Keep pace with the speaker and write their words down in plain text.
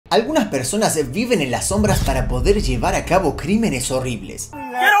Algunas personas viven en las sombras para poder llevar a cabo crímenes horribles.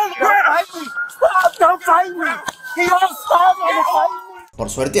 Por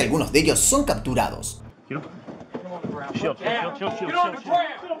suerte, algunos de ellos son capturados.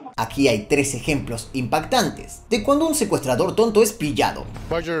 Aquí hay 3 ejemplos impactantes de cuando un secuestrador tonto es pillado.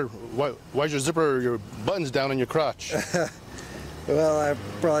 Why's your zipper, your buttons down in your crotch? Well, I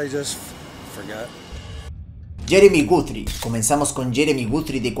probably just forgot. Jeremy Guthrie. Comenzamos con Jeremy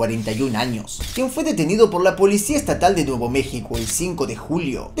Guthrie, de 41 años, quien fue detenido por la Policía Estatal de Nuevo México el 5 de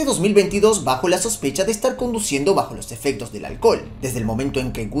julio de 2022 bajo la sospecha de estar conduciendo bajo los efectos del alcohol. Desde el momento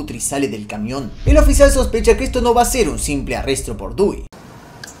en que Guthrie sale del camión, el oficial sospecha que esto no va a ser un simple arresto por DUI.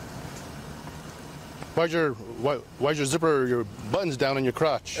 Why's your zipper, your buttons down in your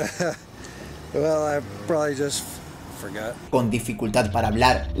crotch? Well, I probably just forgot. Con dificultad para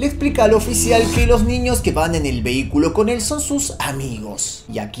hablar, le explica al oficial que los niños que van en el vehículo con él son sus amigos.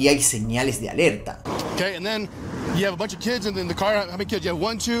 Y aquí hay señales de alerta. Okay, and then you have a bunch of kids in the car. How many kids? You have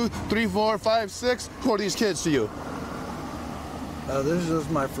 1, 2, 3, 4, 5, 6. Who are these kids to you? This is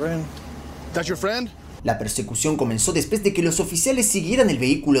my friend. That's your friend? La persecución comenzó después de que los oficiales siguieran el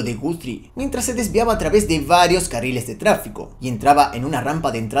vehículo de Guthrie, mientras se desviaba a través de varios carriles de tráfico, y entraba en una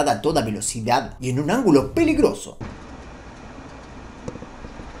rampa de entrada a toda velocidad y en un ángulo peligroso.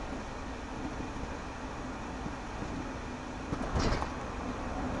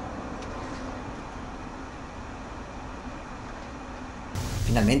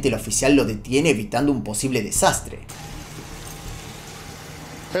 Finalmente el oficial lo detiene, evitando un posible desastre.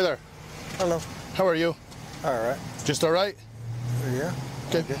 Hey there. Hello. How are you? All right. Just all right? Yeah.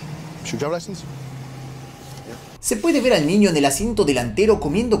 Okay. Should drive license? Se puede ver al niño en el asiento delantero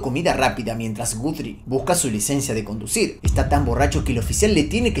comiendo comida rápida mientras Guthrie busca su licencia de conducir. Está tan borracho que el oficial le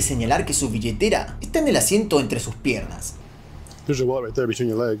tiene que señalar que su billetera está en el asiento entre sus piernas. There's your wallet right there between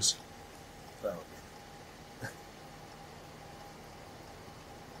your legs.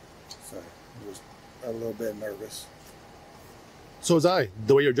 Sorry, I'm just a little bit nervous. So was I.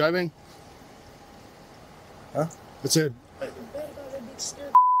 The way you're driving? Huh? I said,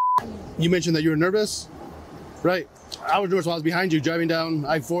 you mentioned that you were nervous? Right. I was nervous while I was behind you driving down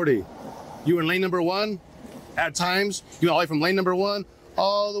I-40. You were in lane number 1. At times, you went all the way from lane number 1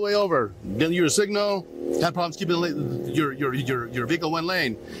 all the way over. Then you were a signal, had problems keeping your vehicle one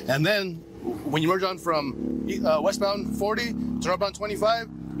lane. And then when you merge on from westbound 40 to northbound 25,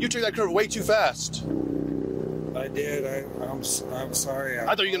 you took that curve way too fast. I did. I'm sorry. I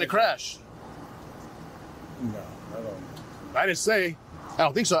thought you were going to crash. No, I don't. I didn't say. I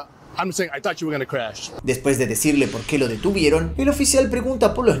don't think so. I'm just saying I thought you were going to crash. Después de decirle por qué lo detuvieron, el oficial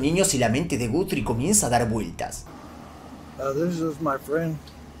pregunta por los niños y la mente de Guthrie comienza a dar vueltas. This is my friend.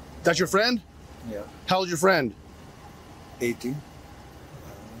 That's your friend? Yeah. How old's your friend? 18.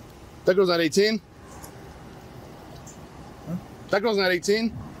 That girl's not 18? Huh? That girl's not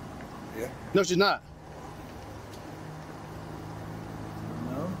 18? Yeah. No, she's not.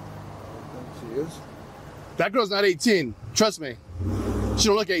 No, I don't think she is. That girl's not 18. Trust me. She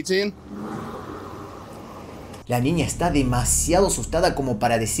don't look 18. La niña está demasiado asustada como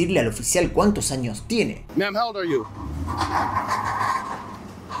para decirle al oficial cuántos años tiene. Ma'am, how old are you?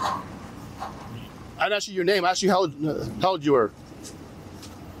 I didn't ask you your name. I asked you how old you were.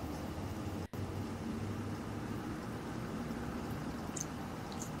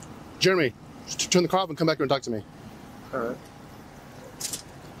 Jeremy, turn the car off and come back here and talk to me. All right.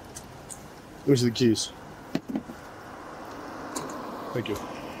 Let me see the keys. Thank you.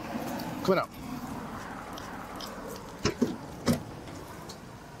 Come on out.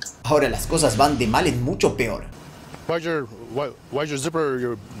 Ahora las cosas van de mal en mucho peor. Why's your zipper,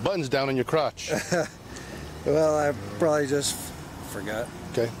 your buttons down in your crotch? Well, I probably just forgot.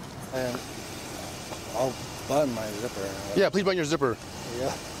 Okay. And I'll button my zipper. Yeah, please button your zipper.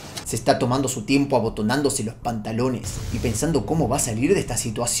 Yeah. Se está tomando su tiempo abotonándose los pantalones y pensando cómo va a salir de esta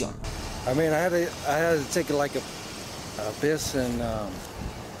situación. I mean, I had to take like a piss and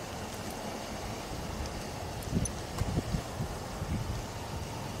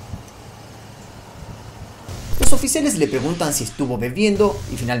Los oficiales le preguntan si estuvo bebiendo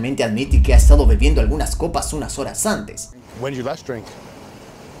y finalmente admite que ha estado bebiendo algunas copas unas horas antes. When did you last drink?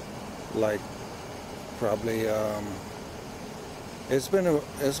 like probably it's been a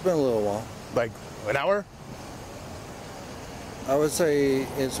little while. Like an hour? I would say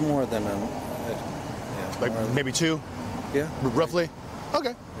it's more than yeah, Like maybe 2? yeah, Roughly?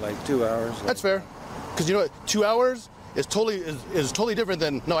 Okay. like 2 hours. That's fair. Because you know what? 2 hours is totally different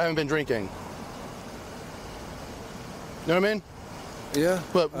than no, I haven't been drinking. You know what I mean? Yeah,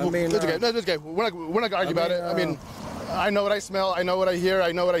 But I mean, that's okay. That's okay. We're not gonna argue about it. I mean, I know what I smell, I know what I hear,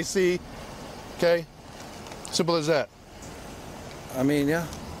 I know what I see. Okay? Simple as that. I mean, yeah.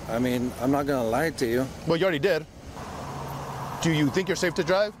 I mean, I'm not gonna lie to you. Well, you already did. Do you think you're safe to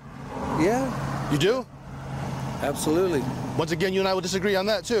drive? Yeah, You do? absolutely. Once again, you and I will disagree on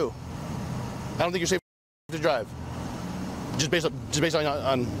that too. I don't think you're safe to drive. Just based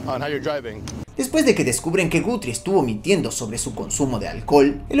on how you're driving. Después de que descubren que Guthrie estuvo mintiendo sobre su consumo de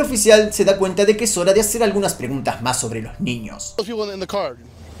alcohol, el oficial se da cuenta de que es hora de hacer algunas preguntas más sobre los niños. Those people in the car,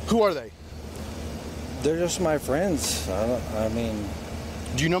 who are they? They're just my friends. I mean,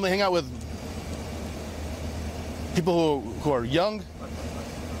 Do you normally hang out with people who are young?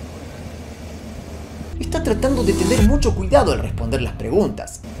 Está tratando de tener mucho cuidado al responder las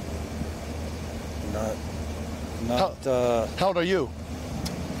preguntas. How old are you?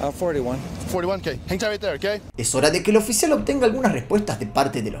 I'm 41. 41, okay. Hang tight right there, okay? Es hora de que el oficial obtenga algunas respuestas de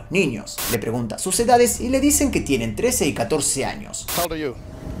parte de los niños. Le pregunta sus edades y le dicen que tienen 13 y 14 años. How old are you?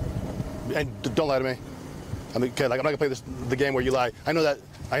 And don't lie to me. I mean, okay, like I'm not gonna play the game where you lie. I know that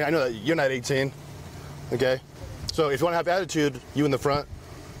you're not 18, okay? So if you want to have attitude, you in the front,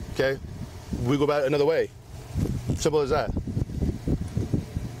 okay? We go about it another way. Simple as that.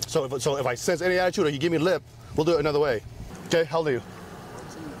 So if I sense any attitude or you give me lip, we'll do it another way. Okay, how old are you?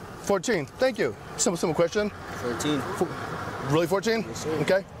 14. Thank you. Simple question. 14. Really 14? Yes, sir.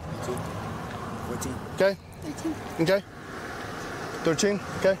 Okay. 14. Okay. 18. Okay. 13.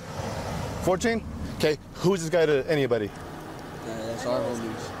 Okay. 14. Okay. Who's this guy to anybody? That's our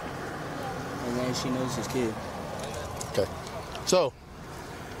homies. And then she knows his kid. Okay. So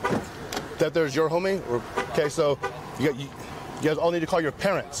that there's your homie. Okay. So you guys all need to call your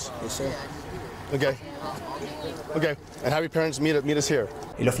parents. Yes, sir. Okay. Okay. And have your parents meet us here.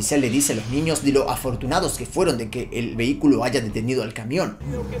 El oficial le dice a los niños de lo afortunados que fueron de que el vehículo haya detenido al camión.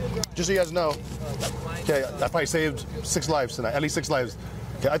 Just so you guys know, okay, I probably saved 6 lives tonight, at least 6 lives.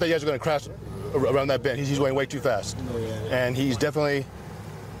 Okay, I thought you guys were going to crash around that bend. He's going way too fast. Oh, yeah. And he's definitely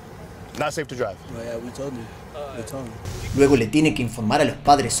not safe to drive. Oh, yeah, we told you. We told him. Luego le tiene que informar a los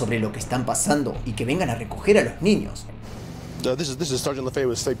padres sobre lo que están pasando y que vengan a recoger a los niños. This is Sergeant LaFay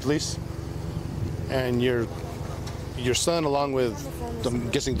with State Police, and your son, along with I'm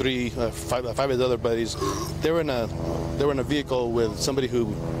guessing 5 of his other buddies, they were in a vehicle with somebody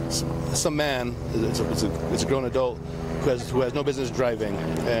some man. It's a grown adult who has no business driving,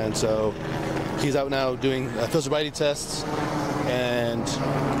 and so he's out now doing field sobriety tests, and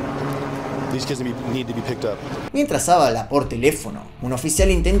these kids need to be picked up. Mientras habla por teléfono, un oficial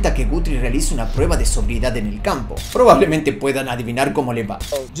intenta que Guthrie realice una prueba de sobriedad en el campo. Probablemente puedan adivinar cómo le va.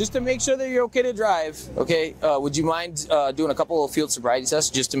 Oh, just to make sure that you're okay to drive, okay, would you mind doing a couple of field sobriety tests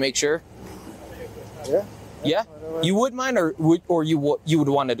just to make sure? Yeah. Yeah? You would mind, or you would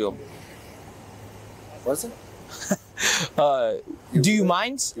want to do them? What's it? Do you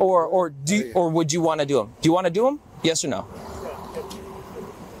mind, or would you want to do them? Do you want to do them? Yes or no?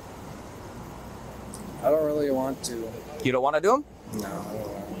 I don't really want to. You don't want to do them? No, I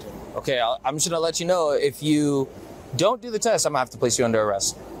don't want to. Okay, I'm just gonna let you know, if you don't do the test, I'm gonna have to place you under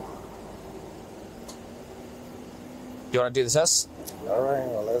arrest. You want to do the test? All right,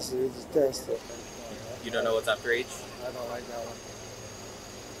 well, let's do the test. You don't know what's after H? I don't like that one.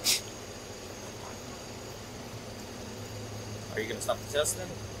 Are you gonna stop the test then?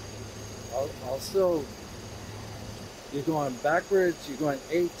 I'll still. You're going backwards. You're going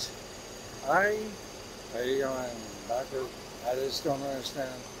H, I. Are you going backwards? I just don't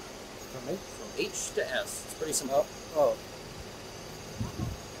understand. From H? From H to S. It's pretty simple. Oh.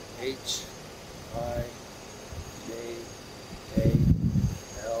 H, I, J, A,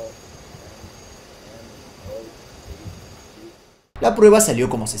 L, M, O, P, La prueba salió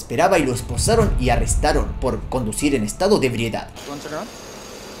como se esperaba y lo esposaron y arrestaron por conducir en estado de ebriedad. You want to turn around?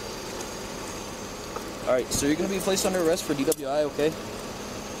 All right, so you're going to be placed under arrest for DWI, okay?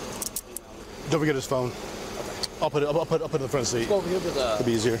 Don't forget his phone. I'll put it in the front seat. Go over here to the... It'll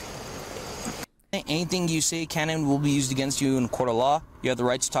be easier. Anything you say can and will be used against you in court of law. You have the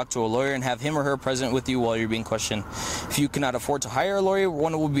right to talk to a lawyer and have him or her present with you while you're being questioned. If you cannot afford to hire a lawyer,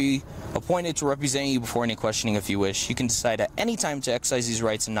 one will be appointed to represent you before any questioning if you wish. You can decide at any time to exercise these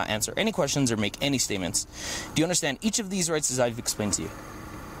rights and not answer any questions or make any statements. Do you understand each of these rights as I've explained to you?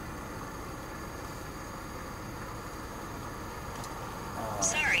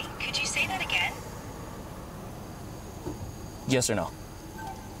 Sorry, could you say that again? Yes or no?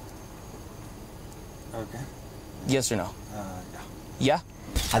 Okay. Yes or no? Yeah. Yeah?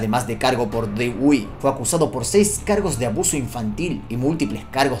 Además de cargo por DUI, fue acusado por 6 cargos de abuso infantil y múltiples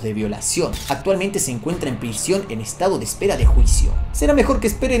cargos de violación. Actualmente se encuentra en prisión en estado de espera de juicio. Será mejor que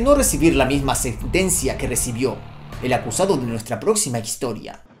espere no recibir la misma sentencia que recibió el acusado de nuestra próxima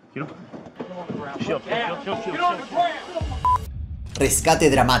historia. Rescate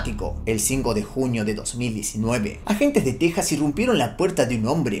dramático. El 5 de junio de 2019, agentes de Texas irrumpieron la puerta de un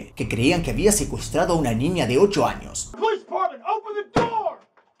hombre que creían que había secuestrado a una niña de 8 años.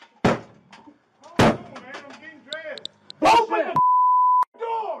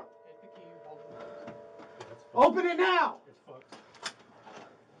 Open it now!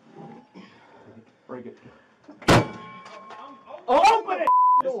 Break it. Open it!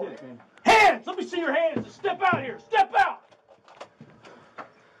 Door. Hands! Let me see your hands! Step out here! Step out!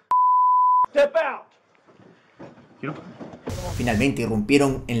 Step out! Finalmente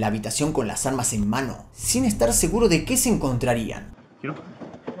irrumpieron en la habitación con las armas en mano, sin estar seguro de qué se encontrarían. Shield,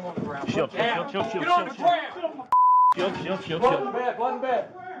 shield, shield, shield, shield, shield, shield. Blood in bed, blood in bed.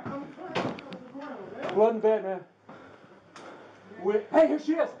 Blood in bed, man. Hey, here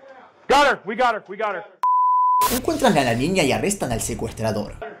she is. Got her, we got her, we got her. Encuentran a la niña y arrestan al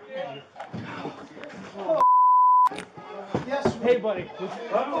secuestrador. Hey, buddy.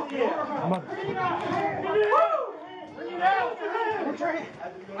 Oh, yeah.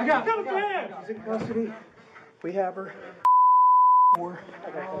 I got her. She's in custody. We have her.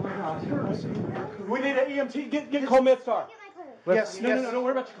 We need an EMT. Get Cole Midstar. Yes. No, don't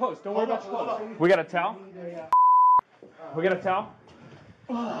worry about your clothes. Don't worry about your clothes. We got a towel? We got a towel?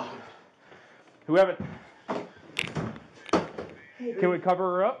 Do we have it? Can we cover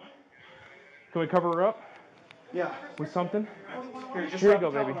her up? Can we cover her up? Yeah. With something? Here you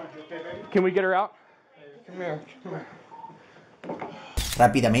go, baby. Can we get her out? Come here.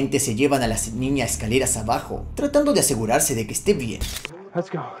 Rápidamente se llevan a la niña escaleras abajo, tratando de asegurarse de que esté bien. Let's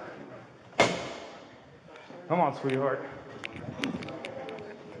go. Come on, sweetheart.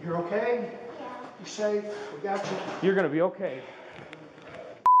 You're okay? You're safe? We got you. You're gonna be okay.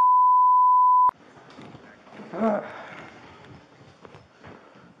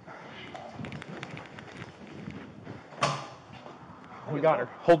 We got her.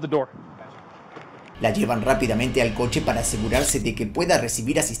 Hold the door. La llevan rápidamente al coche para asegurarse de que pueda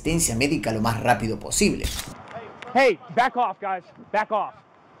recibir asistencia médica lo más rápido posible. Hey, back off, guys. Back off.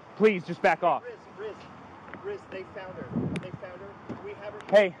 Please, just back off. Riz, they found her. They found her. We have her.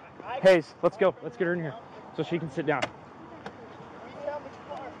 Hey, Hayes, let's go. Let's get her in here so she can sit down.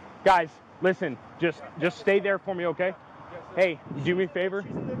 Guys, listen. Just stay there for me, okay? Hey, do me a favor.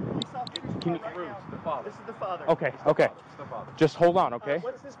 Can you... This is the father. Okay, okay. Just hold on, okay?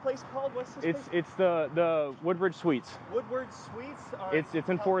 What's this place called? What's this place? It's the Woodbridge Suites. Woodward Suites? It's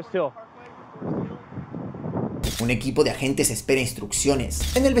in Forest Hill. Un equipo de agentes espera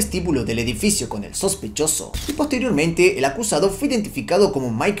instrucciones en el vestíbulo del edificio con el sospechoso y posteriormente el acusado fue identificado como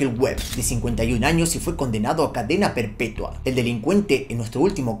Michael Webb, de 51 años y fue condenado a cadena perpetua. El delincuente en nuestro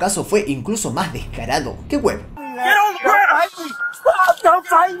último caso fue incluso más descarado que Webb.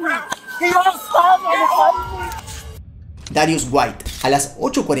 Darius White. A las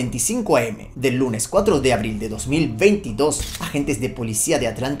 8:45 am del lunes 4 de abril de 2022, agentes de policía de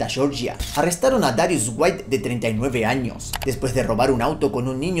Atlanta, Georgia, arrestaron a Darius White de 39 años, después de robar un auto con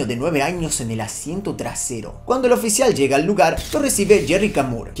un niño de 9 años en el asiento trasero. Cuando el oficial llega al lugar, lo recibe Jerry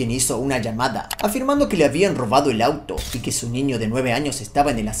Moore, quien hizo una llamada, afirmando que le habían robado el auto y que su niño de 9 años estaba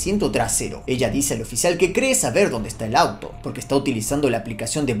en el asiento trasero. Ella dice al oficial que cree saber dónde está el auto, porque está utilizando la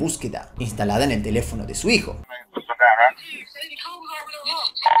aplicación de búsqueda instalada en el teléfono de su hijo.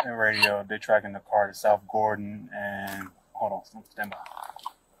 And radio, they're tracking the car to South Gordon and hold on, stand by.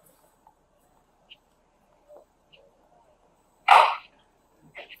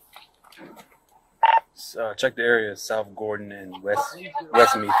 Check the area, South Gordon and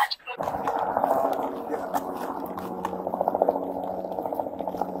Westmeath.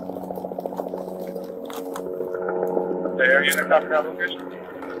 The area in the captured location?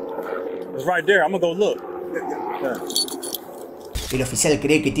 It's right there. I'm gonna go look. Yeah. El oficial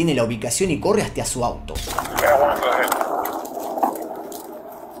cree que tiene la ubicación y corre hasta su auto.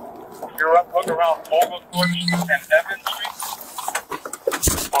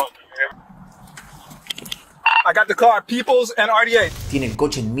 I got the car, Peoples and RDA. Tiene el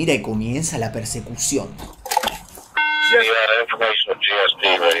coche en mira y comienza la persecución.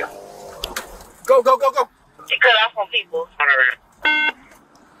 Go, go, go, go. You cut off on people.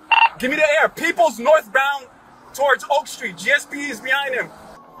 Give me the air. Peoples northbound towards Oak Street. GSP is behind him.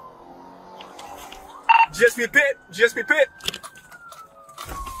 GSP pit. GSP pit.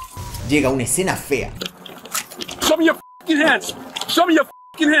 Llega una escena fea. Show me your fucking hands. Show me your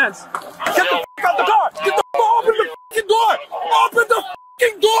fucking hands. Get the fuck out the car. Get the open the fucking door. Open the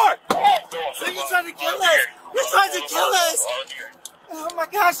fucking door. So you're trying to kill us? You're trying to kill us! Oh my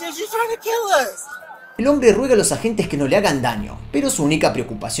gosh, you're trying to kill us! El hombre ruega a los agentes que no le hagan daño, pero su única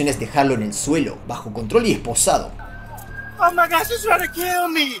preocupación es dejarlo en el suelo, bajo control y esposado. Oh my gosh, she's trying to kill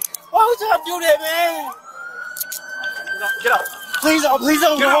me. Why would y'all do that, man? Get up. Please don't,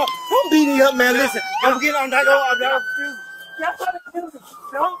 don't beat me up, man. Listen, I'm getting on that. Y'all trying to kill me.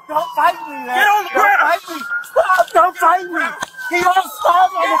 Don't fight me, man. Get on the ground. Don't fight me. Stop, don't fight me. He won't stop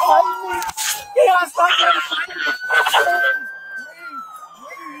trying to fight me. He won't stop trying to fight me.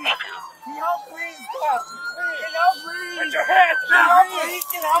 Please stop. Please. Put your hands down. Please.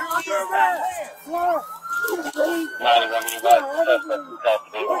 Put your hands down.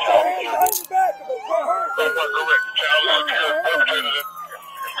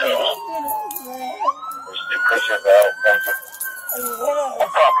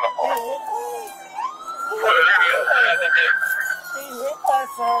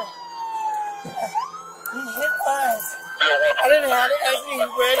 He hit us. I didn't have to ask me. He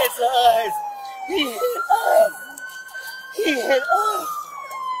ran into us. He hit us. He hit us.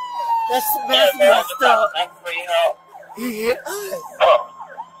 That's messed up. He hit us.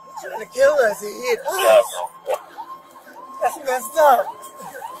 He's trying to kill us. He hit us. That's messed up.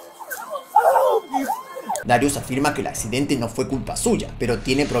 Oh, Darius afirma que el accidente no fue culpa suya, pero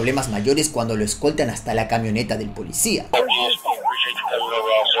tiene problemas mayores cuando lo escoltan hasta la camioneta del policía.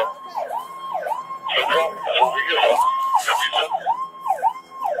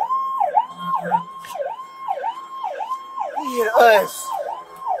 He hit us.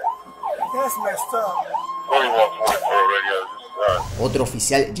 That's messed up. Otro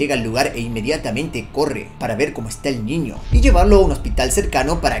oficial llega al lugar e inmediatamente corre para ver cómo está el niño y llevarlo a un hospital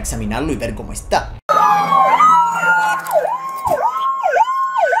cercano para examinarlo y ver cómo está.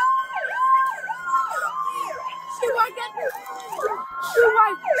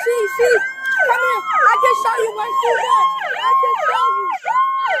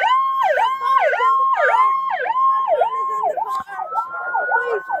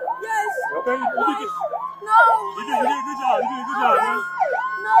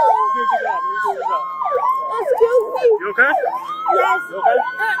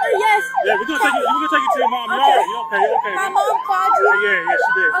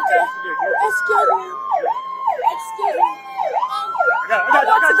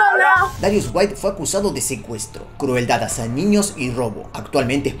 Darius White fue acusado de secuestro, crueldad hacia niños y robo.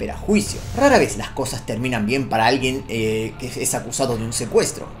 Actualmente espera juicio. Rara vez las cosas terminan bien para alguien que es acusado de un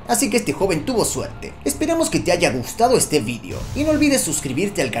secuestro. Así que este joven tuvo suerte. Esperamos que te haya gustado este vídeo y no olvides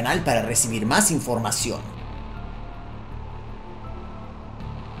suscribirte al canal para recibir más información.